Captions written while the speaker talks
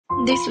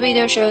This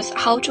video shows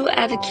how to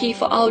add a key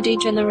for Audi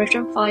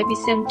Gen5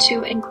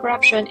 BCM2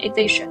 encryption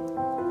edition.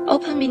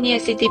 Open Mini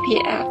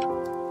ACDP app.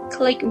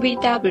 Click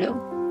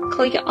VW.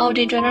 Click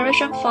Audi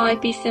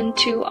Gen5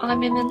 BCM2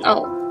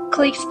 IMMO.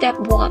 Click Step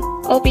 1,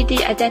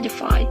 OBD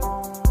Identify.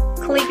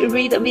 Click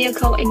Read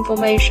Vehicle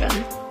Information.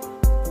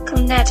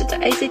 Connect the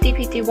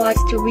ACDP device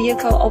to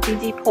vehicle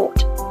OBD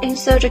port.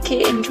 Insert the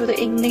key into the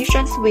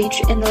ignition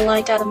switch and the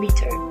light data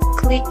meter.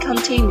 Click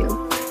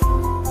Continue.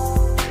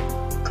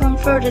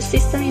 Confirm the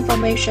system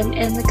information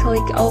and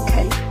click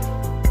OK.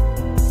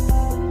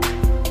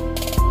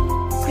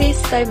 Please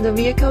save the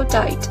vehicle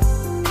date.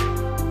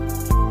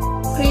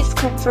 Please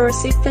confirm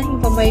system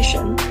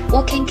information.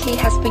 Working key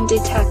has been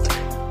detected.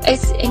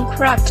 It's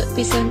encrypted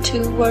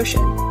BCM2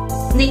 version.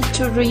 Need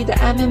to read the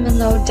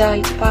MMNO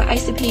date by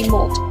ICP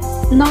mode.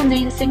 No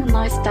need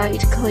synchronize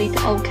date. Click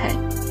OK.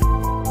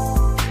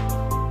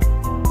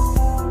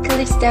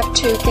 Click Step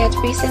 2 Get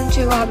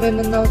BCM2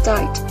 MMNO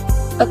date.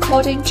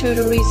 According to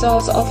the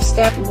results of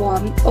Step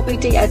 1,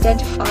 OBD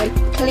Identify,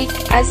 click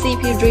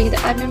ICP Read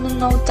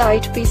MMNO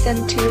date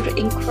BCM2 to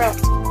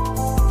encrypt.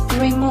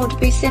 Remove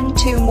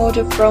BCM2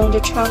 module from the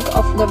trunk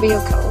of the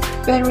vehicle.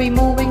 When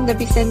removing the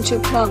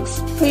BCM2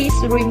 plunks, please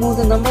remove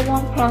the number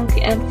 1 plunk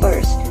and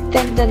first,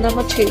 then the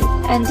number 2,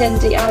 and then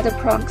the other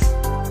plunks.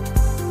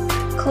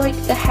 Click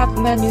the Help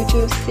menu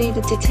to see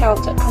the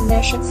detailed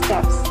connection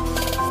steps.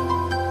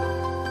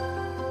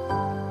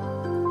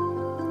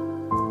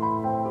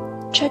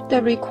 Check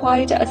the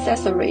required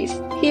accessories.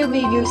 Here we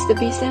use the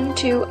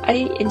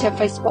BCM2A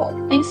interface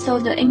board. Install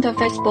the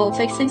interface board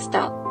fixing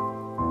step.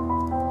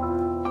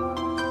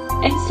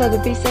 Install the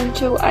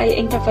BCM2A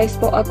interface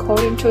board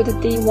according to the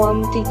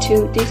D1,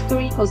 D2,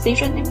 D3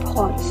 positioning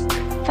points.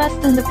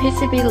 Fasten the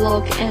PCB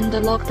lock and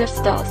lock the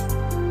studs.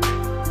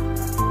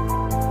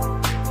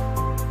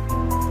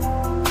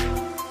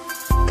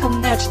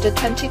 Connect the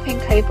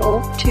 20-pin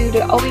cable to the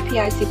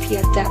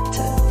OVP-ICP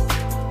adapter.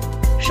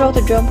 Show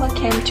the jumper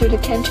cam to the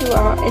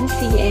CAN2R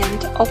NC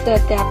end of the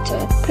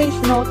adapter. Please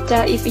note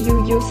that if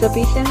you use the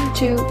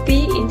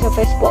BCM2B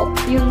interface board,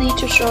 you need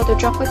to show the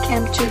jumper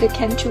cam to the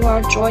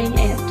CAN2R join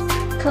end.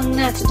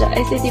 Connect the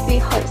ACDP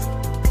host.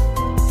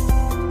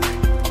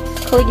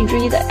 Click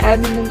Read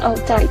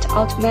MMNO date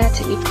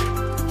automatic.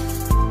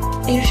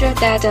 Ensure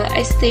that the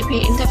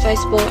ACDP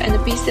interface board and the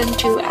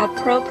BCM2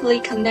 are properly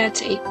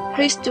connected.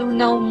 Please do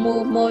not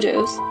move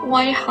modules,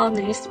 wire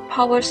harness,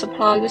 power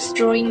supplies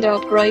during the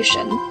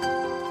operation.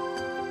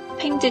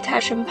 Pin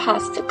detection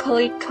passed.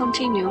 Click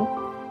Continue.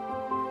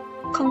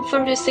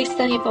 Confirm the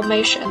system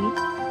information.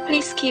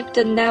 Please keep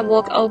the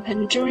network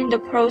open during the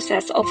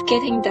process of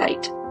getting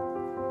data.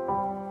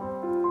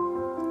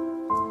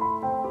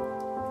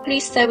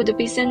 Please save the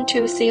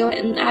BCM2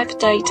 CONF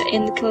data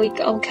and click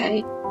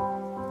OK.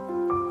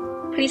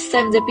 Please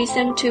save the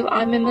BCM2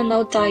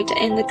 MMNO data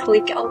and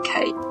click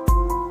OK.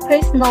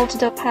 Please note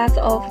the path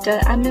of the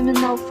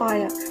MMNO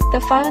file.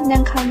 The file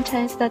name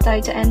contains the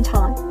date and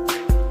time.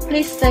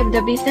 Please save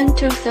the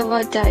BCM2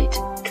 server date.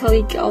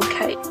 Click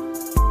OK.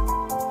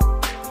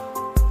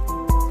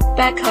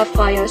 Backup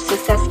file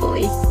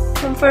successfully.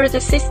 Confirm the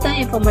system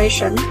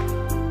information.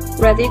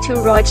 Ready to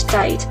write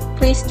date.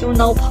 Please do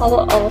not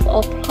power off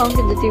or plug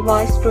the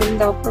device during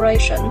the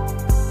operation.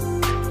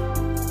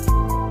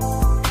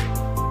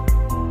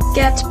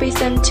 Get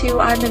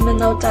BCM2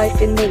 MMNO date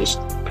finished.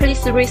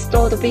 Please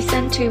restore the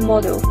BCM2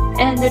 module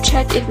and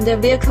check if the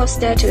vehicle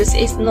status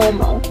is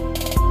normal.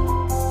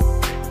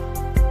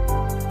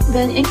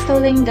 When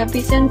installing the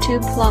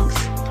BCM2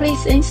 plunks,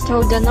 please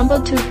install the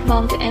number 2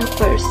 plunk and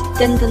first,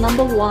 then the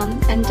number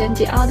 1 and then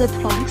the other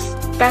plunks.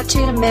 Back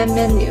to the main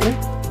menu.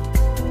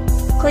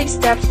 Click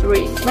Step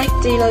 3, Make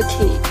Dealer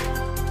Key.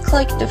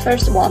 Click the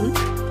first one.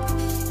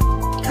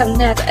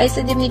 Connect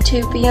ACDP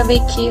to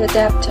BLV key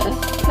adapter.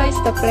 Place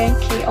the blank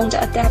key on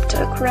the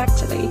adapter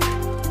correctly.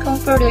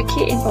 Confirm the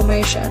key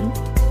information.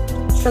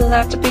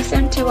 Select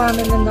BCM2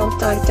 MMNO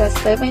date that's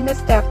saved in the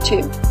Step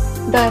 2.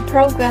 The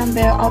program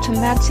will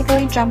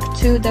automatically jump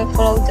to the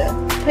folder.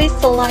 Please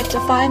select the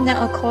file name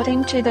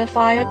according to the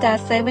file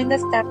that's saved in the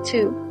Step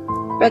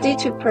 2. Ready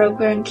to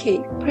program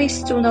key.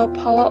 Please do not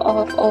power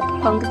off or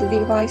plug the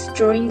device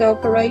during the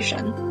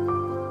operation.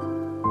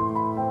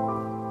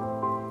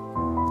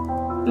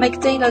 Make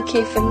data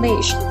key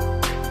finished.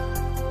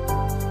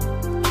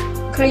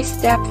 Click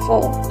Step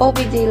 4,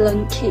 OBD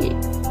Learn key.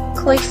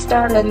 Click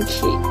Start Learn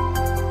key.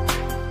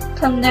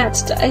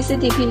 Connect the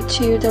ACDP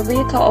to the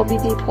vehicle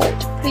OBD port.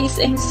 Please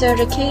insert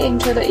the key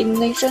into the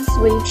ignition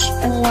switch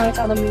and light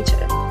on the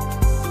meter.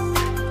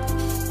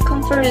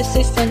 Confirm the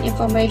system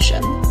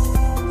information.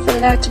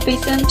 Select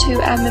BCM2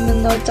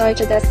 MMNO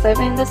data that's saved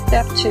in the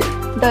Step 2.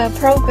 The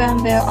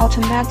program will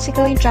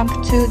automatically jump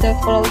to the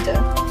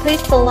folder.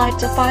 Please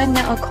select the file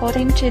name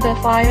according to the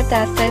file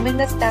that's saved in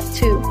the Step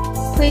 2.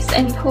 Please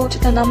input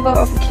the number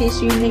of keys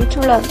you need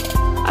to learn.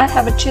 I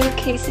have 2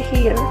 keys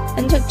here.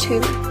 Enter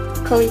 2.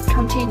 Click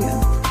Continue.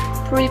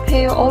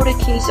 Prepare all the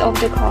keys of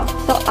the car.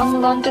 The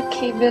unlearned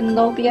key will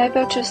not be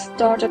able to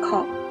start the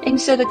car.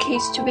 Insert the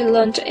keys to be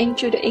learned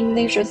into the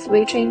ignition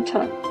switch in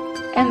turn.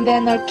 And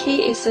when a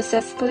key is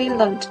successfully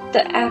learned,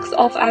 the X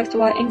of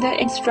XY in the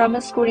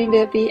instrument screen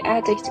will be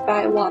added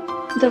by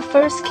 1. The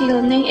first key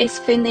learning is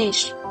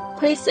finished.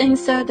 Please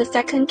insert the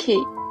second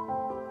key.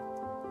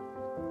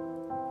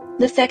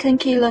 The second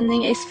key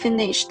learning is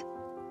finished.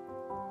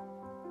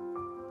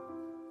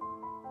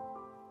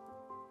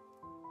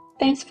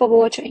 Thanks for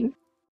watching.